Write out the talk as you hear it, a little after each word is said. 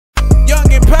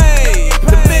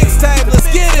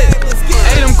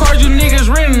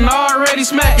already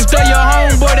smacked. You tell your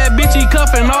homeboy that bitch he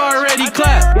cuffin' already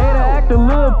clapped. Gave the act a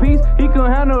little piece, he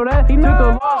couldn't handle that. He took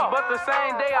a loss, but the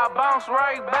same day I bounced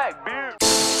right back, bitch.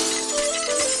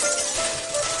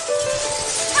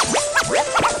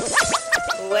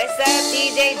 What's up,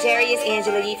 DJ Jerry? It's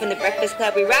Angela Yee from The Breakfast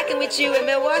Club. We rockin' with you in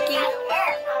Milwaukee.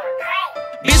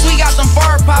 Bitch, we got them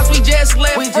far pops, we just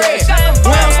left fresh.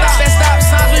 We don't stop at stop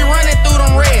signs, we running through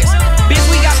them reds. Bitch,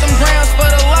 we got them grams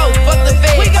for the low, fuck the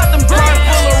feds. We got them cars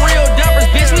full of real dumpers,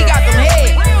 bitch, we got them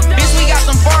heads. Bitch, we got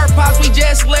them far pops, we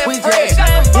just left fresh.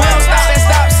 We don't stop at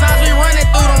stop signs, we running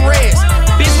through them reds.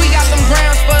 Bitch, we got them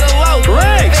grams for the low,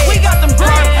 we got them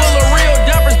cars full of real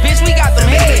dumpers, bitch, we got them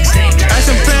heads. Ain't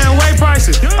some paying way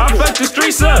prices, I fucked the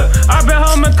streets up. I been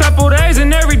home a couple days and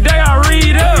every day I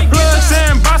read up. Plug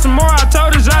saying buy some more, I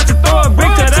told his I should throw a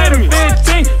brick to that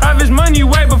 15. Have his money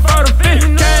way before the 5th.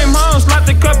 Came home, slapped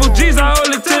a couple G's, I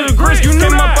hold it to the grist. You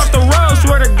came up off the road,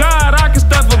 swear to God I can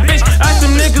stuff a bitch. Ask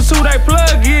them niggas who they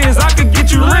plug is, I could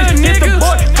get you rich. Hit the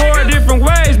boy 4 different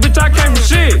ways, bitch I came from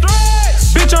shit.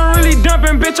 Bitch, I'm really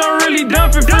dumping, bitch, I'm really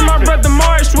dumping. Free my brother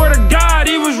Mari, swear to God,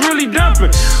 he was really dumping.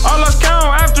 All lost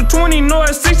count after 20, know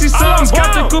it's 60 something.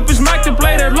 Bought the Cooper Smack to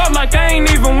play that low like I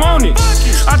ain't even want it.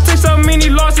 I took so many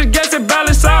losses, guess it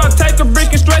balance out. Take a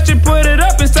brick and stretch it, put it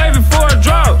up and save it for a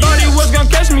drop. Thought he was gonna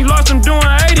catch me, lost him doing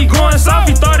 80, going south.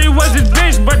 He thought he was his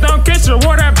bitch, but don't kiss her,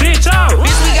 wore that bitch out.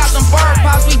 Bitch, we got them far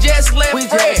pops, we just left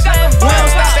fresh. We don't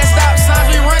stop at stop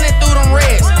signs, we running through them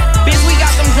reds. Bitch, we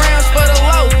got them grams for the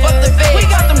low, fuck the feds. We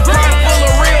got them cars full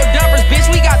of real dumpers, bitch,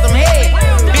 we got them heads.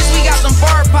 Bitch, we got them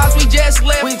far pops, we just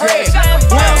left fresh.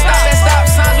 We don't stop at stop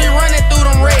signs, we running through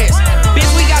them reds.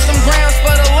 Bitch, we got them grams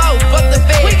for the low, fuck the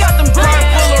feds. We got them cars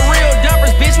full of real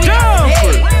dumpers, bitch, we got them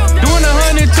heads. Doing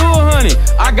 100 to 100,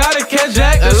 I gotta catch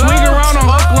Jack and swing around on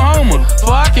Oklahoma.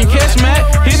 So I can catch Matt,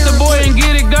 hit the boy and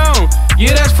get it gone.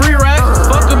 Yeah, that's free rap.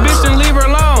 Fuck a bitch and leave her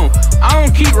alone. I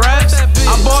don't keep raps.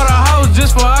 I bought a house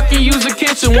just for I can use the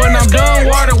kitchen. When I'm done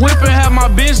water whipping, have my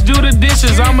bitch do the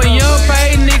dishes. I'm a young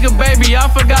paid nigga, baby, I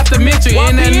forgot to mention.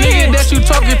 And that nigga that you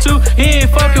talking to, he ain't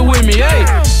fucking with me, hey.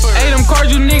 Hey, them cards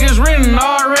you niggas written,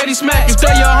 already smacked. You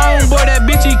tell your homeboy that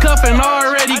bitch he cuffin'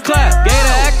 already clapped. Gave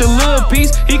the act a little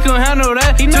piece, he couldn't handle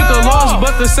that. He took a loss,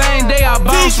 but the same day I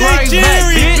bounced right back,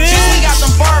 bitch. We got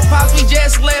them far pops, we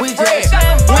just left fresh.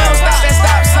 We don't stop at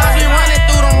stop signs, we running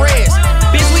through them reds.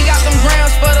 Bitch, we got them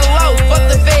grams for the low, fuck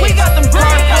the feds. We got them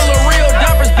cars full of real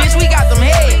dumpers, bitch, we got them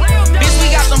heads. Bitch, we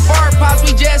got them far pops,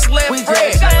 we just left fresh.